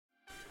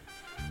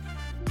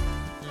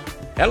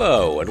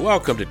Hello, and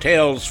welcome to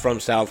Tales from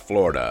South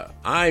Florida.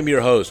 I'm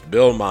your host,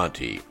 Bill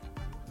Monty.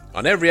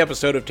 On every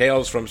episode of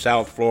Tales from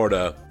South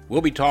Florida,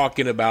 we'll be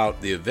talking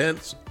about the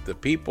events, the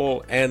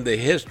people, and the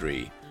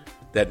history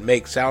that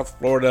make South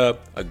Florida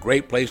a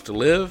great place to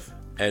live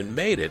and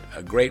made it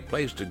a great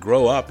place to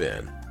grow up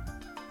in.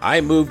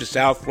 I moved to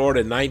South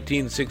Florida in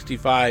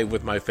 1965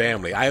 with my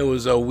family. I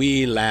was a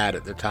wee lad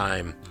at the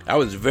time. I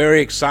was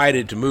very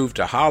excited to move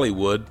to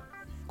Hollywood.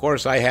 Of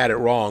course, I had it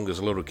wrong as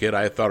a little kid.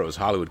 I thought it was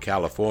Hollywood,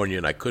 California,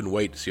 and I couldn't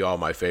wait to see all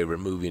my favorite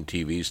movie and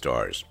TV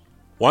stars.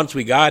 Once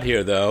we got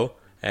here, though,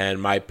 and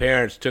my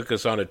parents took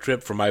us on a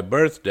trip for my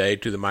birthday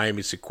to the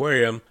Miami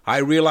Seaquarium, I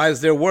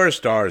realized there were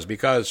stars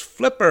because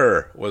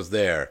Flipper was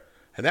there,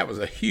 and that was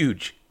a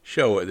huge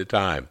show at the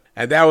time.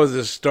 And that was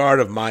the start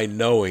of my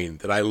knowing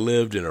that I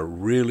lived in a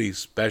really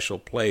special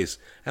place,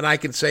 and I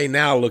can say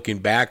now, looking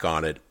back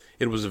on it,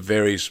 it was a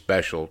very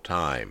special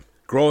time.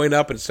 Growing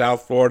up in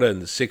South Florida in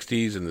the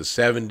 60s and the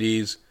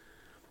 70s,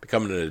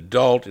 becoming an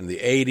adult in the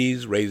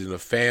 80s, raising a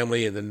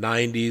family in the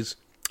 90s,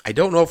 I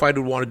don't know if I would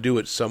want to do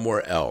it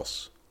somewhere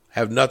else. I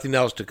have nothing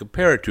else to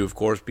compare it to, of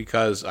course,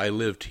 because I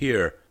lived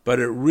here, but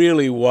it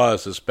really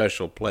was a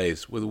special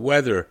place with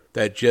weather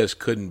that just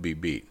couldn't be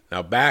beat.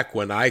 Now, back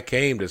when I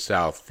came to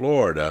South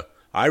Florida,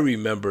 I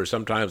remember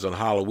sometimes on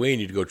Halloween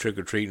you'd go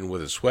trick-or-treating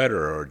with a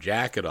sweater or a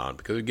jacket on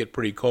because it would get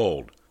pretty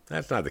cold.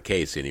 That's not the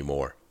case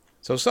anymore.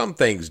 So some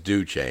things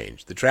do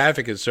change. The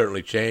traffic has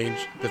certainly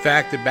changed. The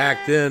fact that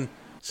back then,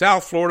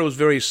 South Florida was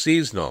very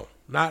seasonal.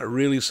 Not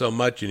really so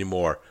much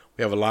anymore.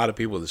 We have a lot of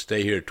people that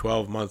stay here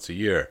 12 months a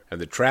year. And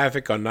the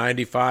traffic on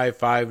 95,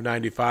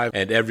 595,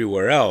 and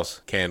everywhere else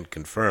can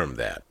confirm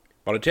that.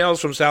 But on Tales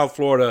from South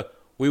Florida,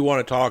 we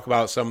want to talk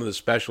about some of the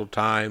special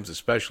times, the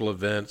special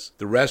events,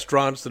 the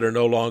restaurants that are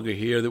no longer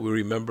here that we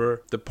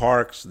remember, the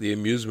parks, the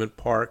amusement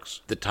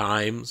parks, the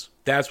times.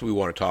 That's what we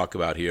want to talk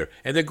about here.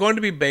 And they're going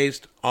to be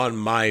based on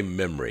my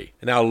memory.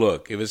 Now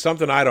look, if it's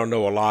something I don't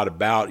know a lot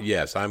about,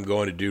 yes, I'm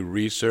going to do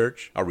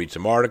research. I'll read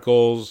some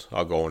articles.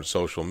 I'll go on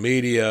social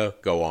media,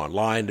 go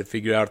online to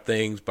figure out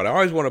things. But I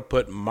always want to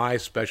put my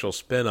special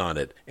spin on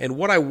it. And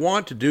what I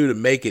want to do to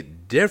make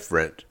it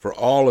different for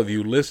all of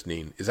you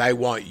listening is I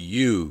want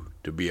you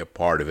to be a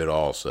part of it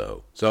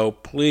also. So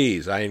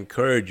please, I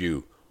encourage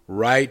you,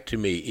 write to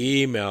me,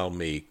 email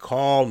me,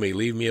 call me,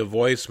 leave me a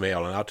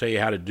voicemail, and I'll tell you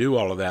how to do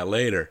all of that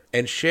later.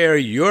 And share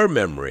your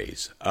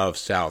memories of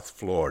South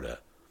Florida.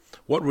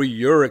 What were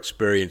your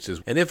experiences?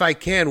 And if I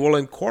can, we'll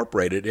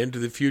incorporate it into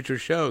the future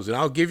shows. And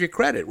I'll give you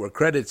credit where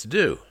credit's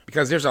due,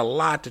 because there's a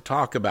lot to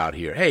talk about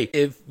here. Hey,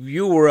 if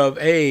you were of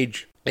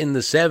age in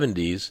the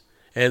 70s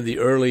and the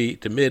early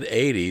to mid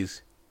 80s,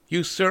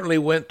 you certainly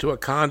went to a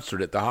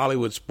concert at the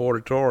Hollywood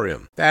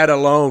Sportatorium. That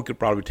alone could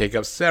probably take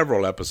up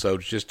several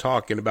episodes just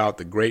talking about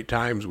the great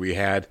times we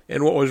had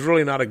in what was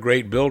really not a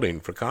great building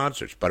for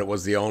concerts, but it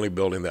was the only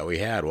building that we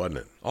had, wasn't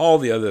it? All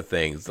the other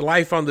things, the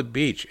life on the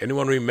beach.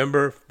 Anyone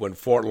remember when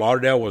Fort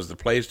Lauderdale was the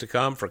place to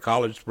come for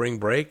college spring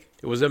break?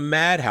 It was a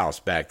madhouse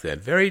back then,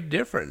 very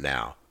different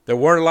now. There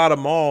weren't a lot of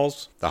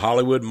malls. The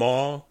Hollywood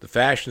Mall, the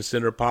Fashion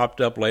Center popped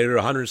up later,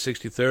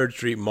 163rd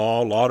Street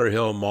Mall,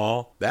 Lauderhill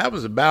Mall. That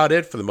was about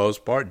it for the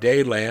most part.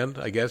 Dayland,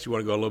 I guess you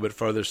want to go a little bit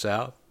further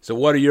south. So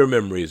what are your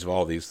memories of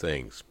all these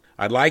things?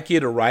 I'd like you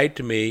to write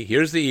to me.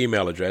 Here's the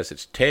email address.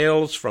 It's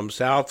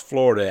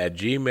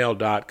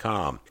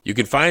talesfromsouthflorida@gmail.com. You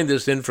can find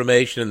this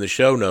information in the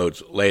show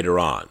notes later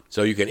on.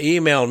 So you can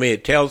email me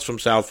at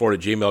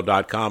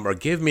talesfromsouthflorida@gmail.com or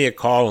give me a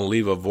call and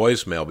leave a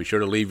voicemail. Be sure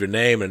to leave your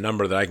name and a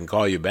number that I can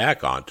call you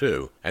back on,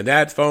 too. And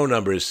that phone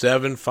number is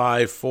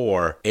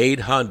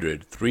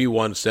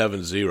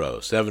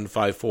 754-800-3170,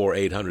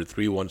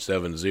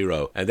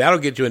 754-800-3170. And that'll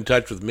get you in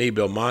touch with me,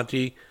 Bill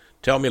Monty.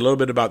 Tell me a little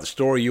bit about the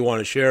story you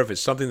want to share. If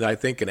it's something that I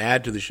think can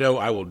add to the show,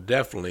 I will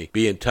definitely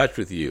be in touch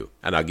with you.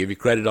 And I'll give you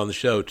credit on the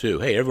show,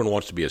 too. Hey, everyone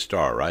wants to be a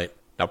star, right?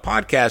 Now,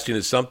 podcasting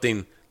is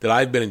something that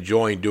I've been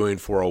enjoying doing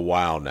for a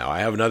while now. I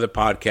have another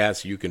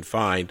podcast you can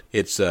find.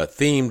 It's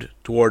themed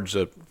towards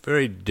a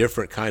very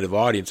different kind of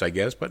audience, I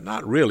guess, but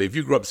not really. If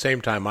you grew up the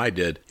same time I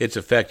did, it's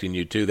affecting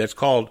you, too. That's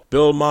called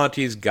Bill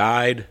Monty's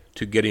Guide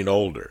to Getting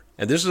Older.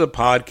 And this is a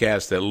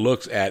podcast that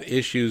looks at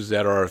issues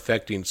that are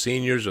affecting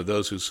seniors or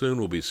those who soon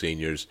will be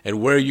seniors,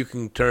 and where you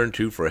can turn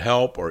to for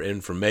help or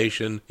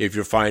information if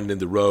you're finding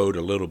the road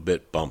a little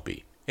bit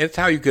bumpy. And it's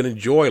how you can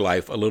enjoy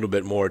life a little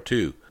bit more,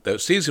 too. The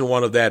season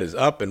 1 of that is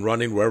up and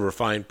running wherever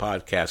fine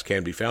podcasts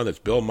can be found. That's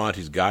Bill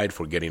Monty's Guide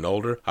for Getting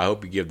Older. I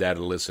hope you give that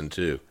a listen,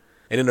 too.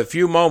 And in a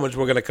few moments,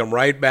 we're going to come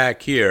right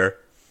back here,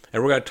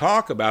 and we're going to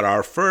talk about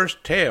our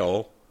first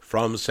tale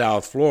from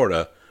South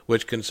Florida,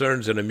 which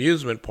concerns an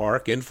amusement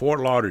park in Fort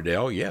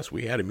Lauderdale. Yes,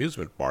 we had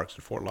amusement parks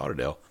in Fort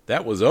Lauderdale.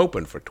 That was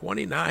open for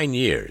 29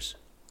 years.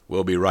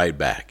 We'll be right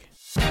back.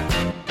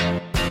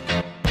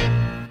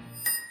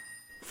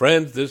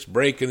 Friends, this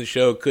break in the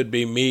show could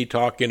be me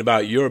talking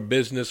about your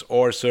business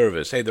or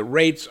service. Hey, the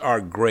rates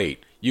are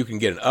great. You can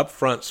get an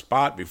upfront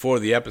spot before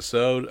the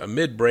episode, a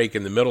mid-break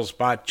in the middle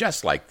spot,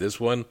 just like this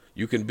one.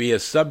 You can be a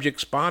subject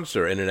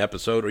sponsor in an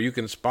episode, or you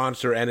can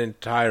sponsor an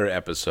entire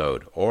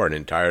episode or an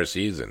entire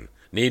season.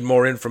 Need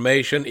more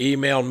information?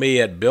 Email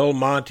me at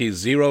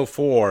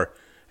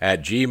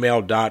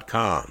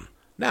billmonty04@gmail.com.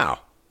 Now,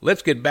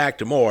 let's get back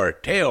to more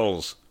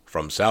Tales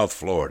from South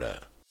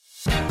Florida.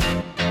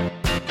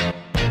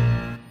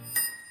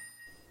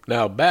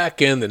 Now,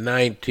 back in the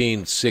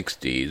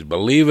 1960s,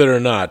 believe it or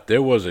not,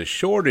 there was a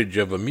shortage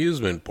of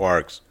amusement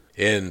parks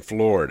in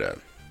Florida.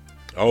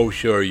 Oh,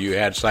 sure, you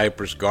had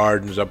Cypress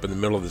Gardens up in the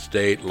middle of the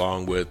state,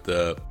 along with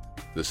the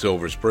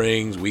Silver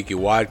Springs, Weeki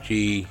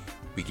Wachee,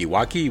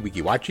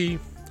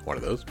 one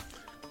of those.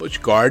 Busch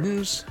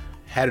Gardens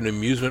had an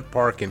amusement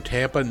park in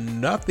Tampa,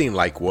 nothing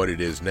like what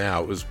it is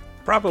now. It was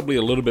probably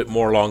a little bit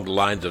more along the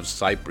lines of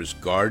Cypress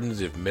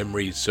Gardens, if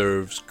memory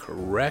serves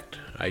correct.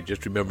 I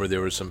just remember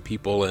there were some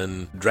people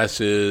in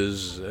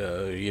dresses,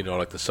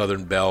 like the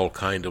Southern Belle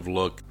kind of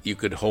look. You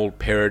could hold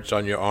parrots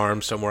on your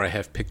arm. Somewhere I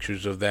have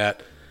pictures of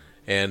that.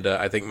 And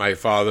I think my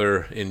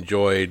father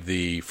enjoyed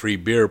the free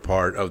beer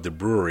part of the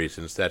brewery,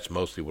 since that's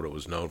mostly what it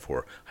was known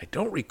for. I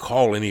don't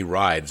recall any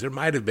rides. There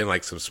might have been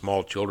like some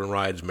small children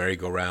rides,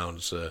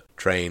 merry-go-rounds,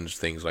 trains,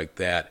 things like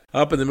that.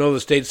 Up in the middle of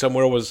the state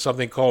somewhere was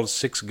something called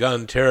Six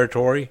Gun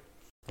Territory.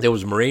 There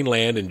was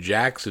Marineland in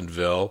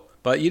Jacksonville,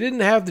 but you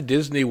didn't have the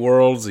Disney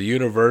Worlds, the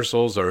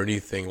Universals, or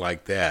anything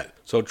like that.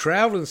 So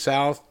traveling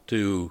south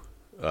to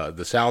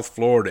the South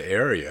Florida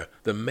area,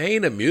 the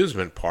main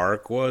amusement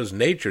park was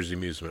Nature's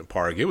Amusement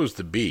Park. It was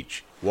the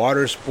beach.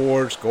 Water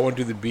sports, going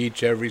to the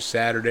beach every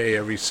Saturday,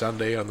 every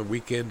Sunday on the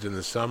weekends in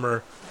the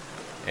summer.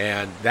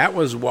 And that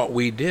was what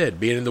we did,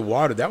 being in the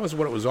water. That was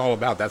what it was all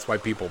about. That's why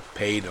people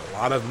paid a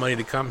lot of money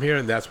to come here,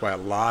 and that's why a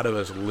lot of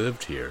us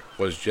lived here,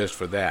 was just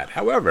for that.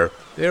 However,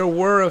 there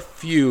were a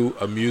few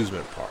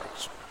amusement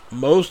parks.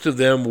 Most of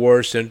them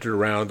were centered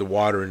around the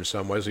water in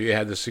some way. So you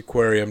had the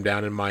Seaquarium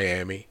down in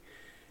Miami.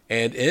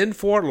 And in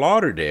Fort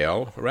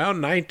Lauderdale,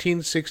 around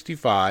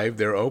 1965,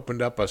 there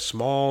opened up a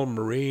small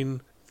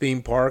marine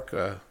theme park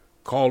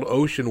called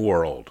Ocean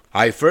World.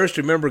 I first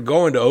remember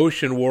going to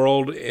Ocean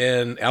World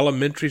in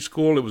elementary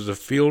school. It was a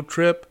field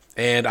trip,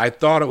 and I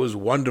thought it was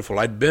wonderful.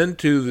 I'd been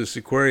to the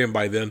Seaquarium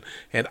by then,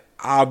 and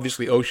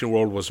obviously Ocean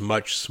World was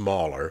much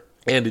smaller,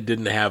 and it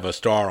didn't have a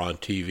star on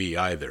TV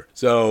either.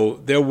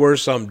 So there were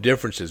some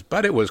differences,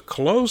 but it was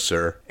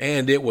closer,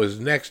 and it was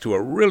next to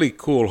a really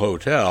cool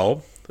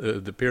hotel,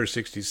 the Pier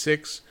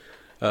 66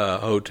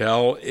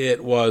 hotel.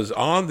 It was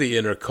on the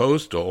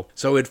Intercoastal,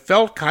 so it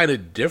felt kind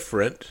of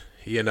different,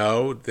 than,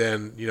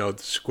 the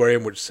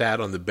Seaquarium, which sat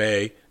on the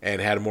bay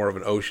and had more of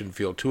an ocean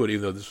feel to it,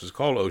 even though this was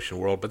called Ocean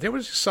World. But there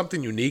was just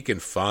something unique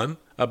and fun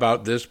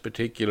about this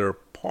particular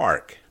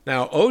park.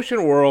 Now,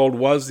 Ocean World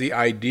was the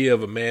idea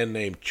of a man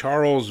named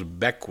Charles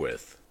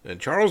Beckwith. And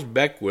Charles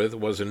Beckwith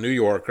was a New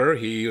Yorker.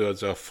 He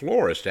was a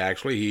florist,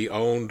 actually. He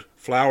owned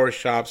flower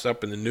shops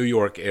up in the New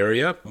York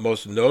area.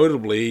 Most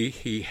notably,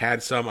 he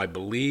had some, I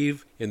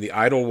believe, in the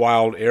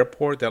Idlewild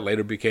Airport that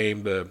later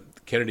became the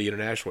Kennedy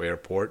International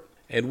Airport.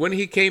 And when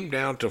he came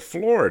down to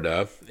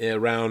Florida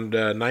around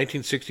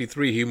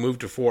 1963, he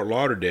moved to Fort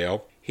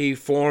Lauderdale. He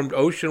formed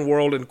Ocean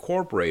World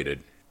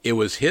Incorporated. It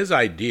was his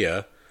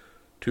idea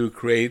to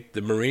create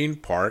the marine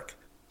park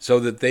so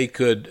that they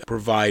could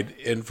provide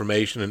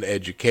information and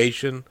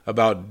education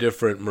about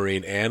different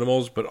marine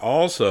animals, but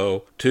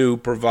also to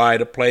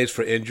provide a place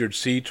for injured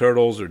sea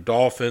turtles or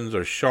dolphins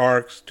or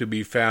sharks to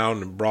be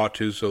found and brought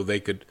to so they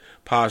could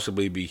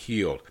possibly be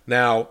healed.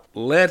 Now,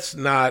 let's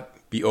not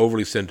be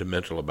overly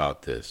sentimental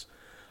about this.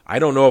 I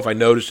don't know if I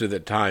noticed it at the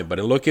time, but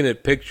in looking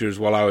at pictures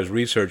while I was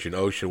researching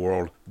Ocean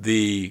World,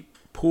 the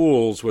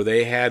pools where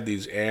they had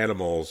these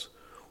animals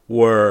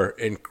were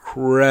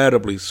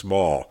incredibly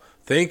small.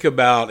 Think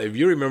about, if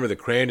you remember the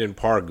Crandon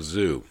Park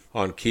Zoo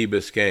on Key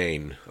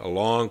Biscayne a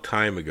long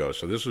time ago.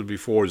 So this was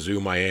before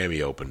Zoo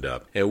Miami opened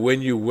up. And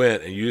when you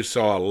went and you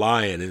saw a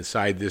lion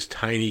inside this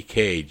tiny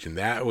cage, and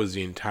that was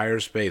the entire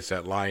space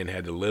that lion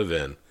had to live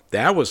in,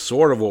 that was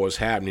sort of what was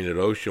happening at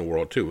Ocean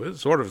World, too.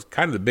 It's sort of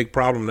kind of the big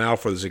problem now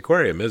for the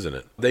Seaquarium, isn't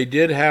it? They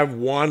did have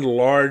one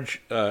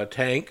large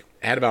tank,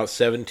 had about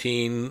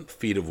 17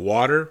 feet of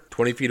water,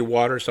 20 feet of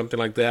water, something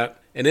like that.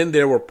 And in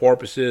there were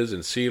porpoises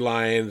and sea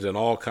lions and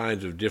all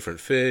kinds of different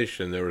fish,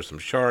 and there were some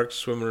sharks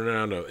swimming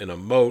around in a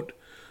moat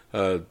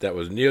that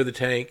was near the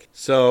tank.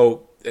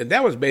 So, and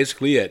that was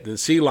basically it. The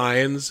sea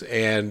lions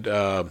and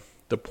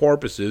the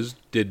porpoises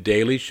did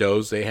daily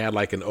shows. They had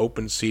like an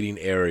open seating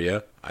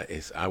area.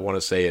 I want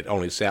to say it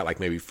only sat like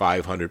maybe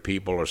 500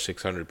 people or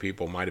 600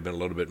 people, might have been a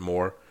little bit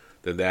more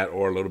than that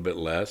or a little bit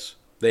less.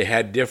 They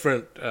had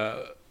different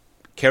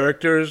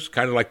characters,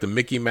 kind of like the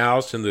Mickey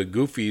Mouse and the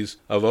Goofies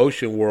of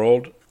Ocean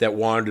World that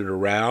wandered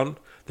around.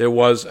 There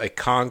was a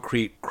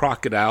concrete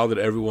crocodile that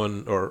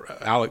everyone, or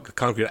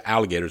concrete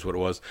alligator is what it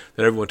was,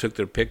 that everyone took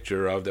their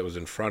picture of that was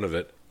in front of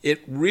it.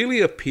 It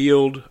really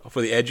appealed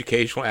for the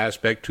educational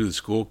aspect to the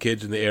school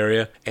kids in the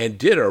area and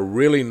did a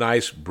really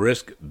nice,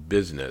 brisk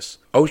business.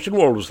 Ocean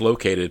World was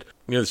located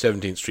near the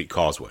 17th Street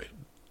Causeway.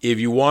 If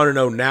you want to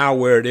know now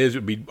where it is, it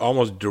would be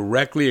almost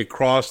directly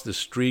across the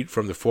street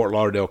from the Fort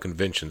Lauderdale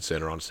Convention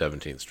Center on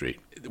 17th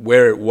Street.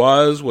 Where it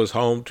was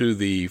home to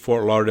the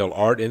Fort Lauderdale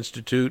Art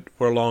Institute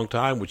for a long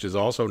time, which is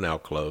also now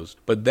closed.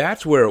 But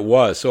that's where it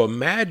was. So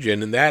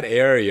imagine in that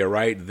area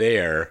right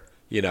there,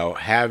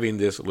 having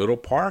this little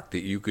park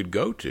that you could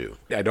go to.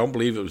 I don't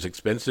believe it was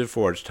expensive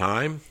for its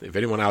time. If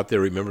anyone out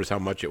there remembers how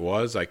much it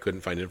was, I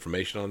couldn't find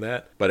information on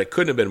that. But it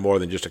couldn't have been more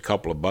than just a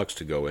couple of bucks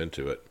to go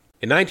into it.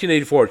 In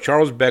 1984,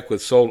 Charles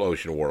Beckwith sold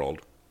Ocean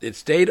World. It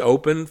stayed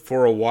open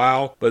for a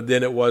while, but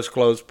then it was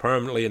closed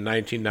permanently in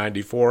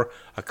 1994.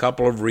 A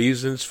couple of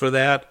reasons for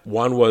that.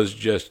 One was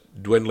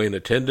just dwindling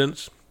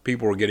attendance.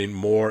 People were getting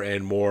more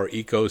and more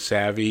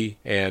eco-savvy,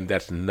 and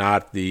that's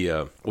not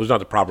was not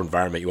the proper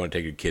environment you want to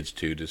take your kids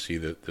to see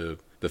the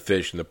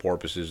fish and the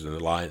porpoises and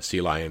the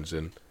sea lions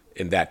in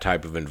that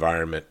type of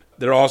environment.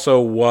 There also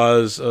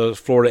was a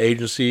Florida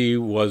agency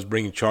was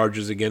bringing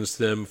charges against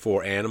them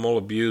for animal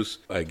abuse.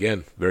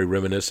 Again, very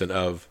reminiscent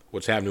of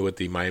what's happening with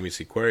the Miami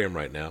Seaquarium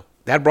right now.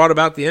 That brought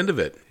about the end of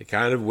it. It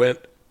kind of went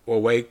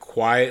away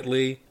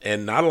quietly,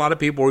 and not a lot of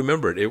people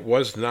remember it. It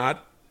was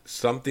not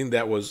something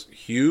that was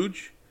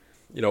huge.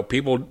 You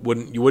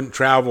wouldn't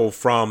travel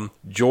from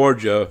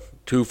Georgia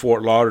to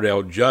Fort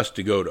Lauderdale just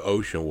to go to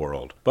Ocean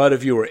World. But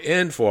if you were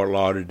in Fort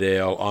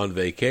Lauderdale on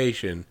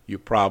vacation, you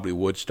probably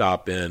would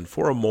stop in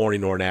for a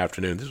morning or an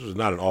afternoon. This was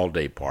not an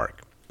all-day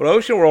park. But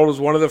Ocean World was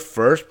one of the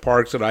first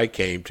parks that I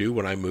came to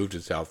when I moved to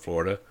South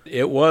Florida.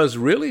 It was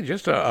really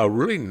just a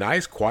really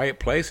nice, quiet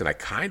place, and I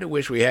kind of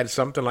wish we had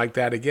something like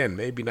that again.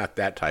 Maybe not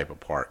that type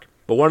of park.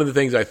 But one of the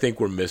things I think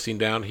we're missing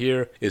down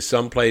here is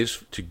some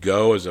place to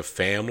go as a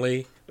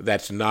family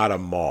that's not a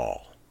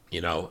mall,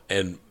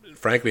 and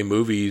frankly,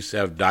 movies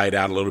have died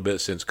out a little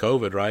bit since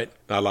COVID, right?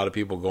 Not a lot of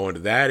people going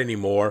to that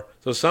anymore.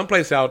 So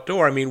someplace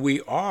outdoor, we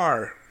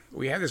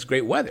have this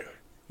great weather,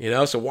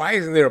 so why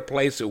isn't there a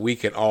place that we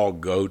can all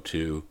go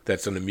to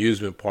that's an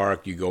amusement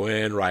park? You go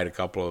in, ride a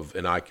couple of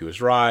innocuous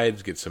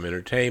rides, get some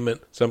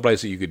entertainment,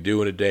 someplace that you could do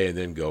in a day and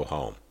then go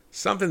home.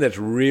 Something that's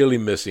really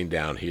missing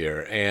down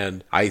here.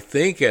 And I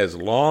think as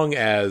long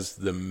as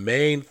the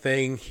main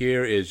thing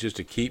here is just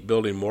to keep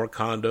building more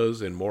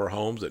condos and more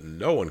homes that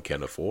no one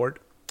can afford,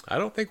 I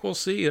don't think we'll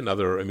see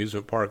another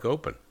amusement park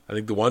open. I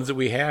think the ones that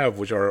we have,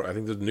 which are, I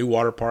think there's the new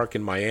water park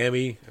in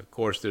Miami. Of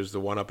course, there's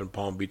the one up in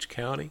Palm Beach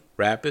County,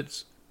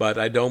 Rapids. But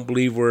I don't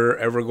believe we're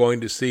ever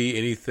going to see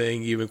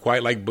anything even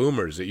quite like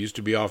Boomers. It used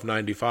to be off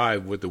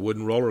 95 with the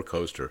wooden roller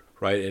coaster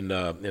right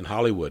in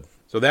Hollywood.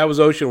 So that was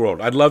Ocean World.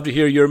 I'd love to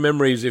hear your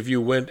memories if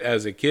you went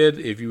as a kid.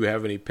 If you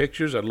have any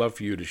pictures, I'd love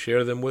for you to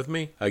share them with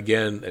me.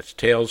 Again, it's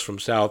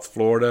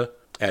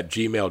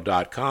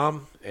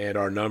talesfromsouthflorida@gmail.com, and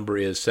our number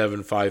is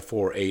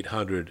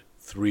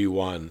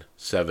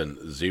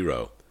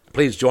 754-800-3170.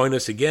 Please join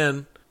us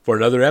again for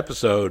another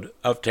episode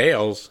of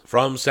Tales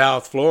from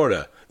South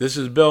Florida. This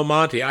is Bill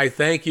Monty. I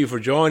thank you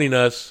for joining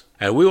us,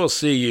 and we will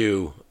see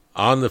you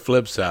on the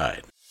flip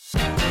side.